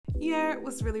Yeah, it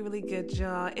was really, really good,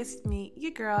 y'all. It's me,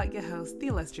 your girl, your host, the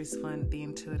illustrious one, the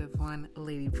intuitive one,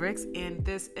 Lady Bricks, and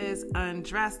this is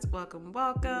Undressed. Welcome,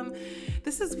 welcome.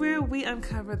 This is where we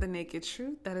uncover the naked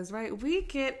truth. That is right. We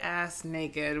get ass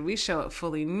naked. We show up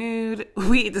fully nude.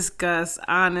 We discuss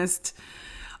honest,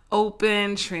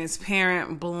 open,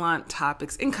 transparent, blunt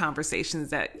topics and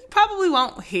conversations that you probably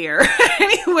won't hear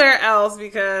anywhere else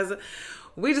because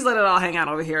we just let it all hang out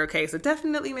over here, okay? So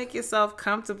definitely make yourself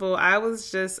comfortable. I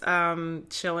was just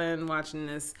chilling, watching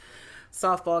this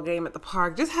softball game at the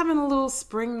park, just having a little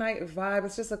spring night vibe.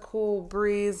 It's just a cool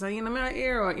breeze, in my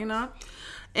ear,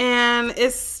 And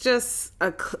it's just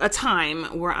a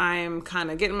time where I'm kind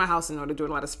of getting my house in order,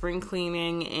 doing a lot of spring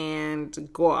cleaning and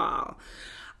go.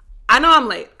 I know I'm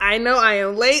late. I know I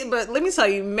am late, but let me tell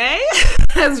you, May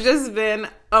has just been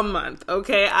a month,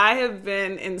 okay? I have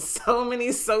been in so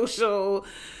many social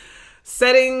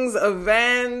settings,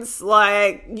 events.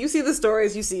 Like, you see the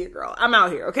stories, you see it, girl. I'm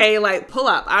out here, okay? Like, pull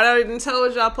up. I already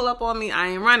told y'all, pull up on me. I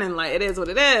ain't running. Like, it is what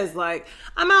it is. Like,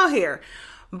 I'm out here.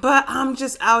 But I'm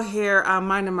just out here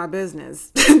minding my business.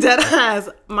 That has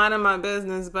minding my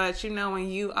business. But when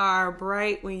you are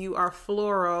bright, when you are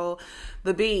floral,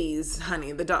 the bees,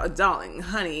 honey, the darling,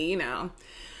 honey,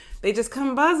 they just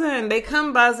come buzzing. They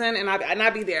come buzzing, and I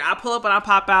be there. I pull up and I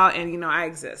pop out, and I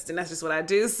exist, and that's just what I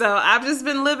do. So I've just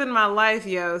been living my life,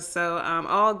 yo. So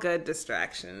all good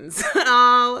distractions,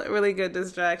 all really good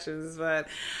distractions. But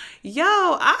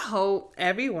I hope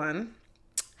everyone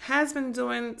has been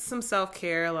doing some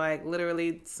self-care, like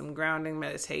literally some grounding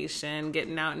meditation,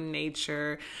 getting out in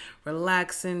nature,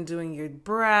 relaxing, doing your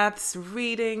breaths,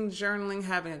 reading, journaling,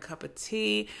 having a cup of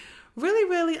tea. Really,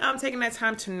 really taking that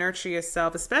time to nurture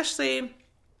yourself, especially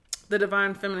the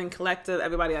Divine Feminine Collective,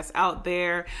 everybody that's out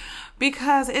there,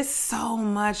 because it's so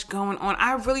much going on.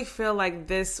 I really feel like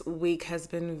this week has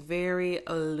been very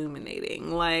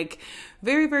illuminating, like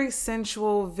very, very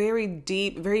sensual, very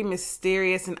deep, very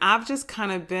mysterious. And I've just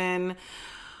kind of been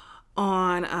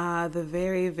on the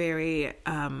very, very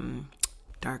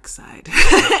dark side.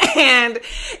 And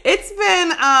it's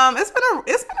been a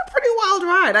pretty wild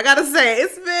ride. I gotta say,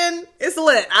 it's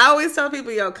lit. I always tell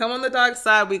people, come on the dark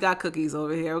side. We got cookies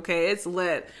over here. Okay. It's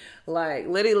lit. Like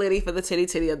litty for the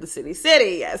titty of the city.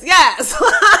 Yes.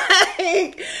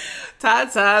 Like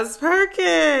Tata's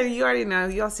Perkin. You already know.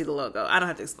 Y'all see the logo. I don't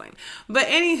have to explain. But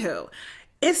anywho,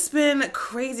 it's been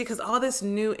crazy because all this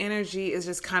new energy is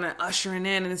just kind of ushering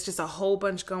in, and it's just a whole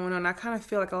bunch going on. I kind of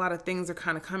feel like a lot of things are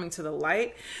kind of coming to the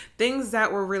light. Things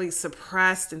that were really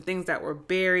suppressed and things that were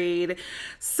buried.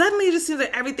 Suddenly it just seems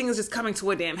like everything is just coming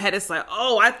to a damn head. It's like,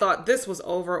 oh, I thought this was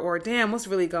over, or damn, what's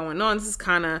really going on? This is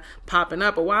kind of popping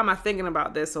up, or why am I thinking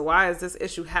about this? Or why is this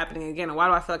issue happening again? Or why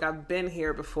do I feel like I've been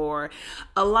here before?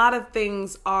 A lot of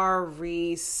things are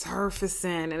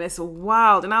resurfacing, and it's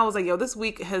wild. And I was like, this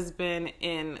week has been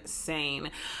insane.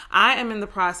 I am in the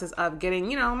process of getting,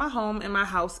 my home and my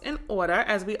house in order,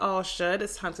 as we all should.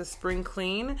 It's time to spring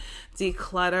clean,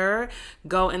 declutter,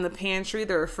 go in the pantry,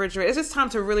 the refrigerator. It's just time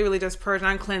to really, really just purge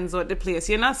and cleanse the place.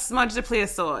 You're not smudge the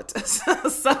place out.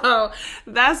 So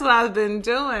that's what I've been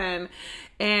doing.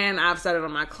 And I've started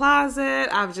on my closet.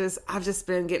 I've just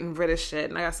been getting rid of shit,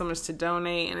 and I got so much to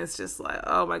donate, and it's just like,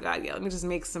 oh my God, let me just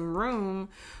make some room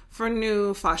for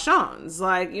new fashions.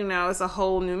 Like, it's a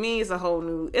whole new me, it's a whole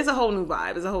new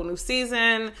vibe, it's a whole new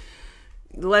season.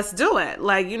 Let's do it.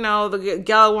 Like, the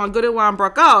gal want good and want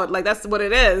broke out. Like, that's what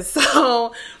it is.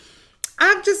 So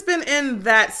I've just been in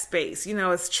that space.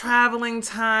 It's traveling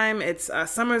time. It's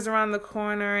summer's around the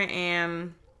corner,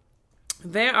 and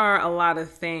there are a lot of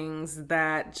things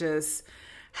that just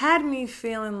had me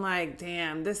feeling like,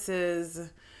 damn, this is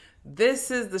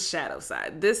the shadow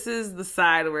side. This is the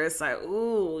side where it's like,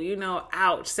 ooh,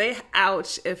 ouch. Say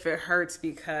ouch if it hurts,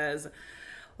 because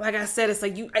like I said, it's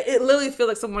like it literally feels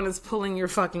like someone is pulling your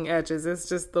fucking edges. It's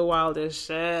just the wildest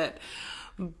shit.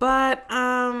 But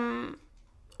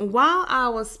while I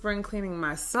was spring cleaning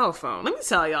my cell phone, let me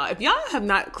tell y'all, if y'all have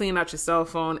not cleaned out your cell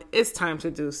phone, it's time to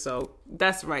do so.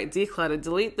 That's right. Declutter.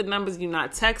 Delete the numbers you're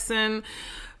not texting.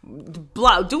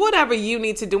 Block. Do whatever you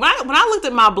need to do. When I looked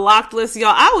at my blocked list,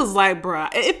 y'all, I was like, bruh,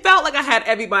 it felt like I had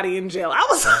everybody in jail. I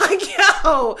was like,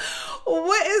 yo,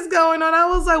 what is going on? I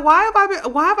was like, why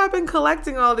have I been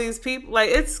collecting all these people?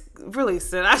 Like, it's really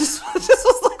sad. I just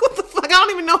was like, what the fuck? I don't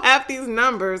even know half these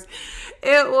numbers.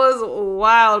 It was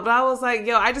wild. But I was like,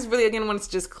 yo, I just really, again, wanted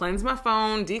to just cleanse my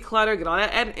phone, declutter, get all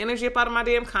that energy up out of my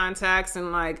damn contacts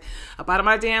and, like, up out of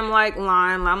my damn, like,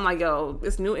 line. I'm like, yo,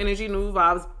 it's new energy, new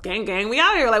vibes, gang, we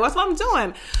out here. Like, what's what I'm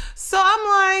doing? So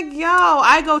I'm like, yo,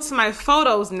 I go to my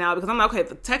photos now because I'm like, okay,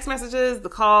 the text messages, the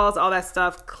calls, all that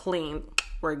stuff, clean.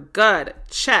 We're good.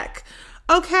 Check.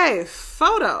 Okay,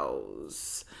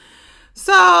 photos.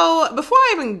 So before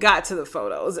I even got to the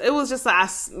photos, it was just like,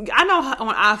 I know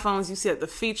on iPhones you see like the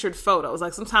featured photos.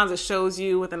 Like sometimes it shows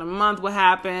you within a month what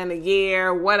happened, a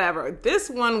year, whatever. This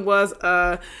one was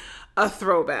a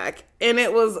throwback. And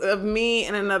it was of me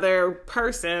and another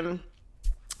person.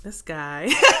 This guy.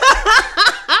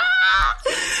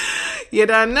 You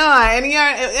don't know. And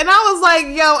I was like,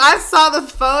 yo, I saw the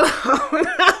photo. And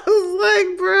I was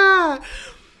like, bruh.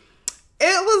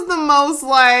 It was the most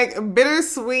like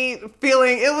bittersweet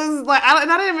feeling. It was like, I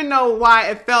didn't even know why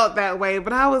it felt that way,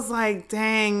 but I was like,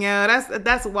 dang, yo,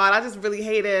 that's wild. I just really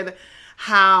hated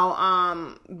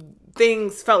how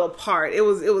things fell apart. It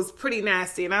was pretty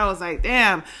nasty, and I was like,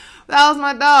 damn, that was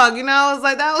my dog. You know, I was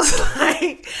like, that was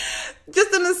like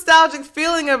just a nostalgic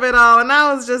feeling of it all, and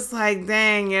I was just like,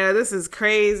 dang, yeah, this is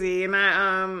crazy. And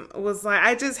I was like,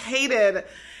 I just hated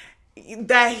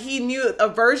that he knew a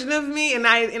version of me, and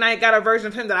I got a version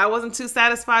of him that I wasn't too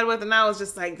satisfied with, and I was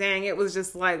just like, dang, it was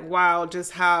just like, wow,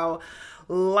 just how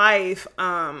life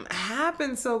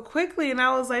happened so quickly. And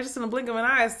I was like, just in a blink of an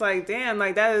eye, it's like, damn,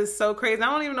 like that is so crazy.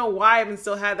 I don't even know why I even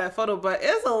still had that photo, but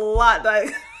it's a lot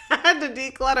that I had to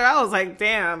declutter. I was like,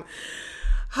 damn,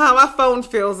 my phone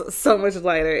feels so much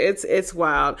lighter. It's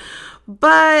wild.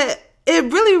 But it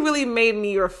really, really made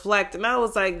me reflect, and I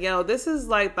was like, yo, this is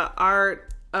like the art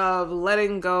of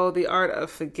letting go, the art of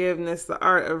forgiveness, the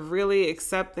art of really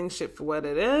accepting shit for what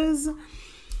it is,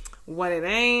 what it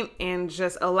ain't, and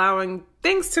just allowing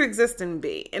things to exist and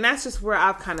be. And that's just where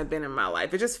I've kind of been in my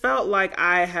life. It just felt like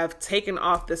I have taken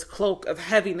off this cloak of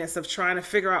heaviness of trying to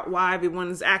figure out why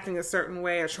everyone's acting a certain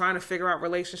way, or trying to figure out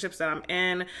relationships that I'm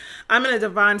in. I'm in a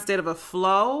divine state of a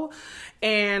flow,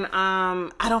 and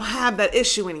I don't have that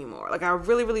issue anymore. Like I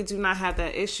really, really do not have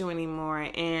that issue anymore.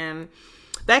 And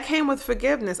that came with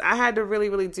forgiveness. I had to really,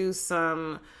 really do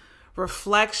some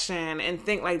reflection and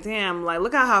think like, damn, like,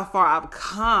 look at how far I've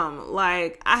come.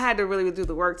 Like, I had to really do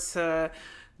the work to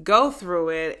go through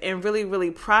it and really,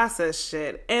 really process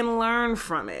shit and learn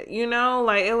from it. You know,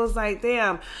 like, it was like,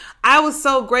 damn, I was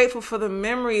so grateful for the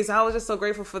memories. I was just so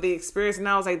grateful for the experience. And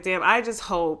I was like, damn, I just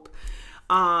hope,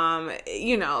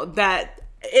 you know, that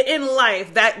in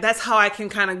life, that's how I can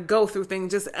kind of go through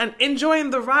things, just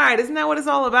enjoying the ride. Isn't that what it's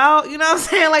all about? You know what I'm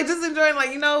saying? Like, just enjoying, like,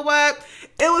 you know what?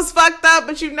 It was fucked up,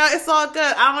 but you know, it's all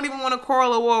good. I don't even want to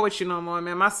quarrel or war with you no more,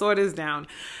 man. My sword is down.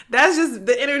 That's just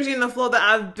the energy and the flow that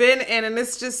I've been in. And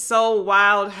it's just so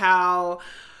wild how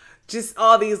just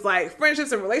all these like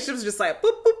friendships and relationships just like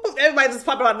boop, boop, boop. Everybody just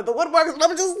popping out of the woodwork. And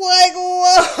I'm just like,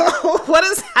 whoa, what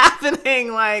is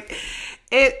happening? Like,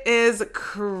 it is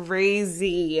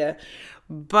crazy.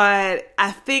 But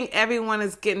I think everyone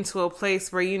is getting to a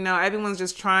place where, you know, everyone's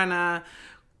just trying to,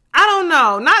 I don't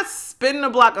know, not spin the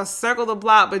block or circle the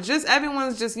block, but just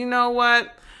everyone's just, you know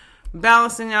what,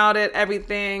 balancing out at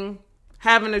everything,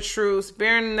 having a truce,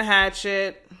 burying the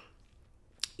hatchet,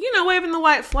 you know, waving the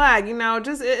white flag, you know,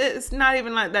 just, it's not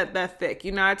even like that thick.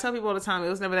 You know, I tell people all the time, it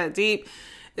was never that deep.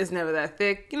 It's never that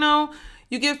thick. You know,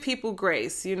 you give people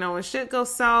grace, you know, when shit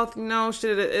goes south, you know,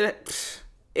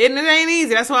 and it ain't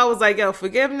easy. That's why I was like, yo,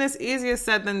 forgiveness, easier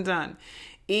said than done.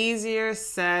 Easier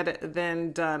said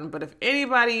than done. But if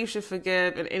anybody you should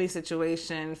forgive in any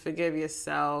situation, forgive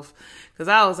yourself. Because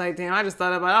I was like, damn, I just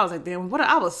thought about it. I was like, damn,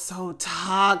 I was so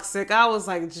toxic. I was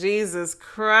like, Jesus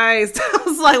Christ. I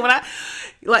was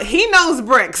like, he knows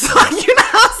bricks. Like, you know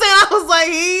what I'm saying? I was like,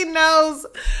 he knows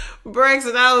bricks.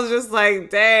 And I was just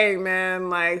like, dang, man.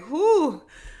 Like, whew.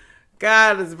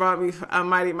 God has brought me a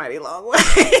mighty, mighty long way.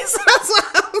 So that's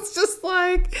why I was just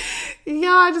like,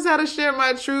 yeah, I just had to share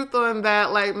my truth on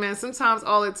that. Like, man, sometimes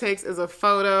all it takes is a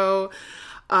photo,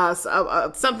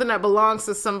 something that belongs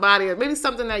to somebody, or maybe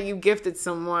something that you gifted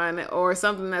someone, or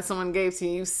something that someone gave to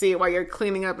you. You see it while you're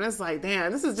cleaning up, and it's like,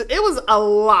 damn, it was a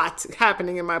lot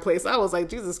happening in my place. I was like,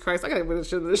 Jesus Christ, I gotta get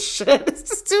rid of this shit. It's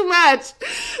just too much.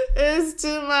 It's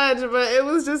too much, but it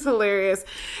was just hilarious.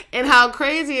 And how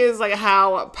crazy is like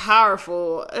how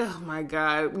powerful, oh my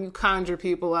God, when you conjure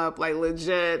people up, like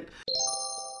legit.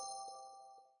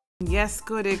 Yes,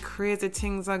 good. Crazy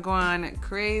things are going.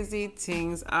 Crazy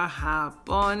things are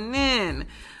happening.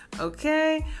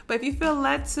 Okay? But if you feel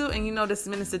led to, and you know this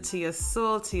ministered to your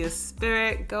soul, to your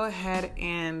spirit, go ahead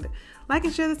and like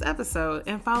and share this episode,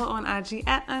 and follow on IG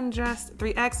at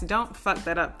Undressed3X. Don't fuck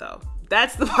that up though.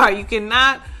 That's the part. You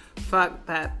cannot fuck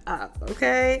that up.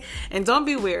 Okay? And don't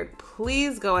be weird.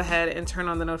 Please go ahead and turn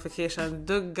on the notification.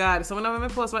 Do God. So whenever I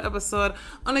post my episode,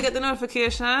 only get the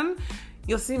notification.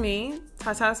 you'll see me,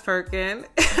 Tatas Perkin,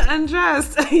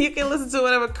 undressed. You can listen to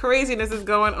whatever craziness is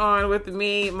going on with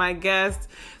me, my guests.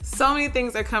 So many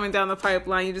things are coming down the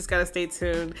pipeline. You just got to stay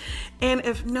tuned. And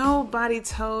if nobody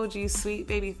told you, sweet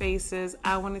baby faces,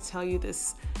 I want to tell you the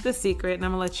secret, and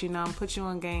I'm going to let you know and put you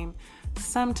on game.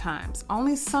 Sometimes,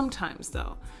 only sometimes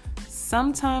though,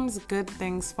 sometimes good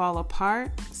things fall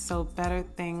apart so better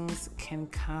things can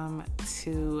come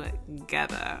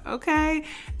together, okay?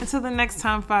 Until the next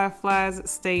time, Fireflies,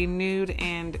 stay nude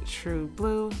and true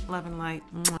blue. Love and light.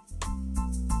 Mwah.